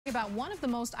About one of the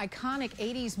most iconic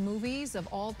 80s movies of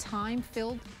all time,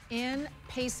 filmed in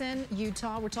Payson,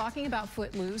 Utah. We're talking about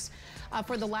Footloose.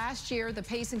 For the last year, the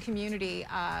Payson community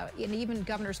and even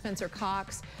Governor Spencer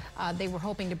Cox, they were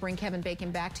hoping to bring Kevin Bacon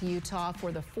back to Utah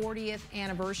for the 40th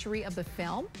anniversary of the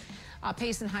film.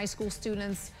 Payson High School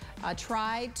students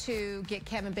tried to get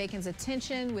Kevin Bacon's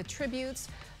attention with tributes,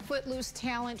 Footloose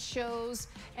talent shows,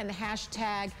 and the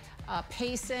hashtag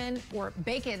Payson or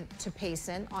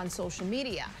BaconToPayson on social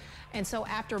media. And so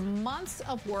after months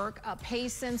of work,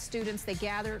 Payson students, they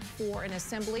gathered for an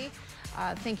assembly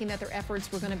thinking that their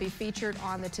efforts were going to be featured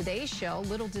on the Today Show.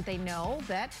 Little did they know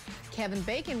that Kevin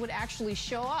Bacon would actually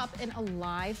show up in a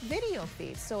live video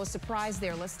feed. So a surprise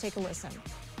there. Let's take a listen.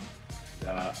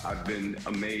 I've been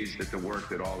amazed at the work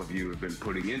that all of you have been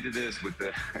putting into this with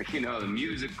the, the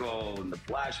musical and the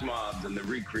flash mobs and the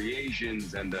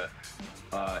recreations and the,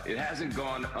 it hasn't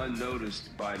gone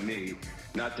unnoticed by me,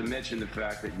 not to mention the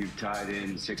fact that you've tied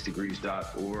in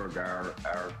 6degrees.org,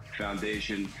 our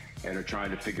foundation, and are trying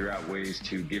to figure out ways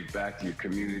to give back to your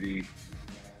community.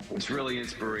 It's really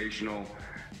inspirational.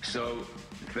 So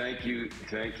thank you,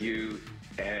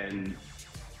 and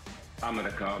I'm gonna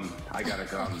come. I gotta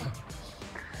come.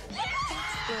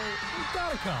 You've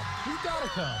got to come. You've got to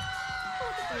come.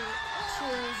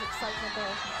 Cheers, excitement there.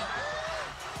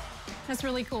 That's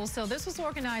really cool. So this was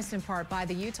organized in part by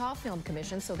the Utah Film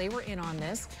Commission, so they were in on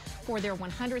this for their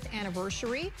 100th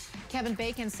anniversary. Kevin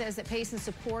Bacon says that Payson's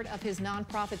support of his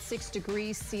nonprofit 6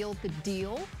 Degrees sealed the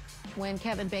deal. When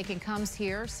Kevin Bacon comes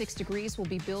here, 6 Degrees will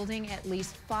be building at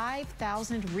least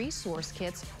 5,000 resource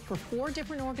kits for 4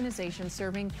 different organizations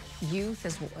serving youth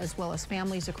as well as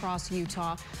families across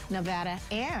Utah, Nevada,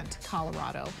 and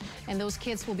Colorado. And those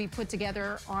kits will be put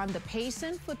together on the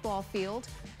Payson football field.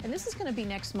 And this is going to be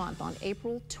next month on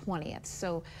April 20th.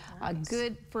 So nice.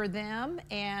 Good for them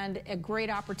and a great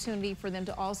opportunity for them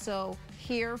to also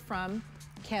hear from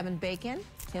Kevin Bacon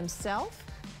himself.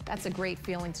 That's a great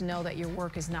feeling to know that your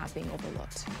work is not being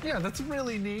overlooked. Yeah, that's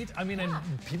really neat. I mean, and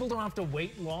people don't have to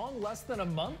wait long. Less than a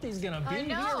month, he's going to be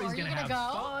here. He's going to have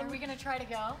fun. Are we going to try to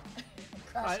go?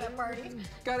 Crash that party?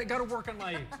 Got to work on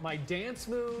my dance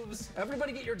moves.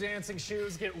 Everybody get your dancing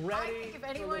shoes. Get ready. I think if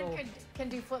anyone can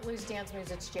do Footloose dance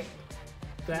moves, it's Jake.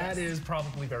 That is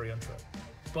probably very untrue.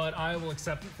 But I will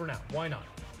accept it for now. Why not?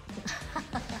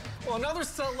 Well, another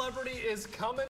celebrity is coming.